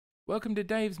Welcome to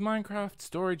Dave's Minecraft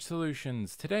Storage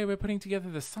Solutions. Today we're putting together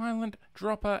the silent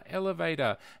dropper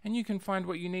elevator, and you can find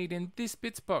what you need in this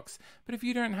bits box. But if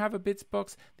you don't have a bits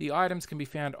box, the items can be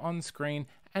found on screen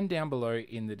and down below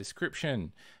in the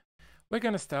description. We're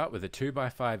going to start with a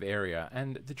 2x5 area,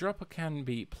 and the dropper can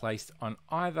be placed on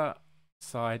either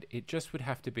side. It just would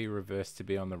have to be reversed to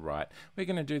be on the right. We're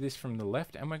going to do this from the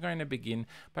left, and we're going to begin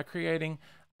by creating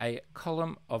a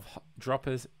column of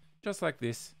droppers just like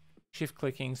this, shift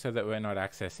clicking so that we're not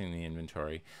accessing the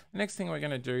inventory. The next thing we're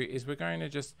going to do is we're going to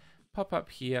just pop up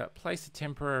here, place a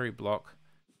temporary block,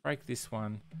 break this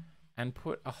one, and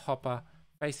put a hopper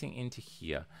facing into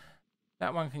here.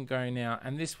 That one can go now,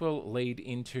 and this will lead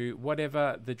into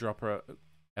whatever the dropper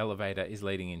elevator is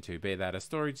leading into, be that a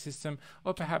storage system,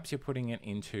 or perhaps you're putting it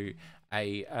into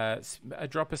a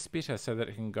dropper spitter so that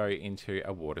it can go into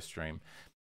a water stream.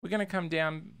 We're going to come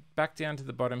back down to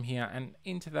the bottom here, and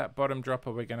into that bottom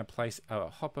dropper we're going to place a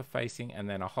hopper facing and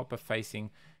then a hopper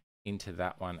facing into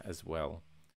that one as well.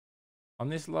 On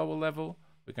this lower level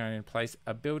we're going to place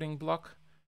a building block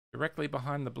directly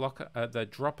behind the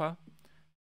dropper,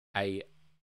 a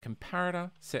comparator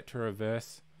set to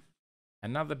reverse,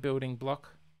 another building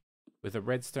block with a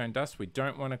redstone dust. We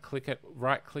don't want to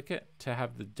right click it to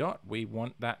have the dot, we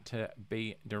want that to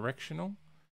be directional.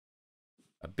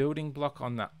 A building block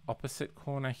on the opposite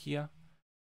corner here,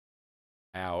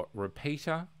 our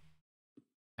repeater,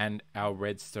 and our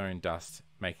redstone dust,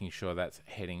 making sure that's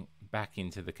heading back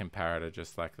into the comparator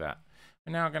just like that.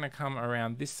 We're now going to come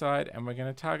around this side and we're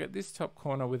going to target this top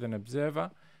corner with an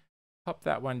observer, pop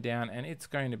that one down, and it's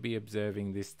going to be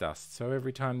observing this dust. So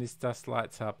every time this dust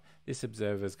lights up, this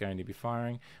observer is going to be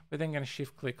firing. We're then going to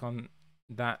shift click on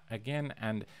that again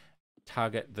and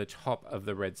target the top of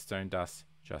the redstone dust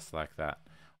just like that.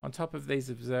 On top of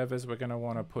these observers, we're going to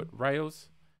want to put rails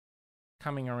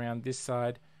coming around this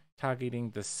side, targeting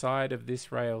the side of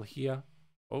this rail here.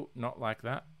 Oh, not like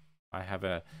that. I have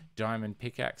a diamond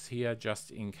pickaxe here just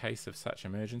in case of such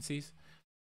emergencies.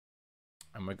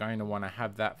 And we're going to want to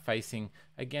have that facing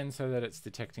again so that it's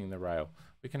detecting the rail.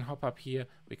 We can hop up here,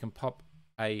 we can pop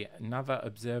another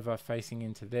observer facing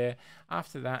into there.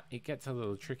 After that, it gets a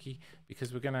little tricky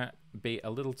because we're going to be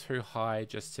a little too high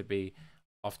just to be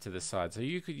off to the side. So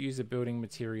you could use a building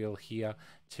material here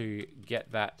to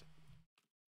get that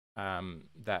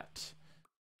that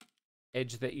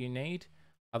edge that you need.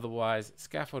 Otherwise,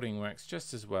 scaffolding works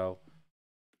just as well.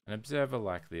 An observer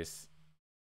like this,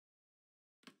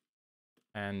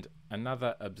 and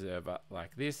another observer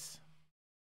like this.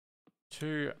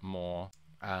 Two more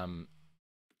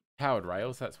powered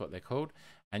rails, that's what they're called,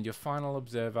 and your final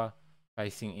observer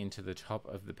facing into the top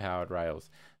of the powered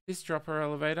rails. This dropper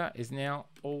elevator is now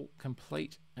all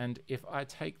complete, and if I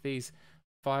take these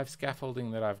 5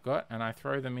 scaffolding that I've got and I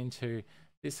throw them into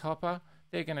this hopper,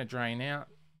 they're going to drain out,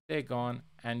 they're gone,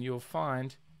 and you'll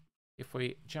find if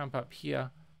we jump up here,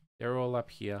 they're all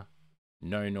up here,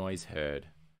 no noise heard.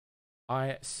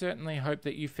 I certainly hope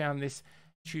that you found this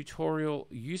tutorial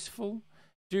useful.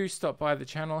 Do stop by the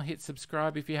channel, hit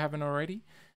subscribe if you haven't already,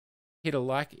 hit a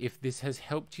like if this has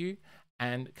helped you,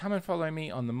 and come and follow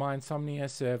me on the Minesomnia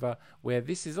server, where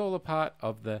this is all a part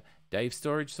of the Dave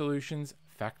Storage Solutions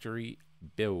factory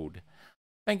build.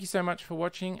 Thank you so much for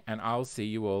watching, and I'll see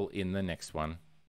you all in the next one.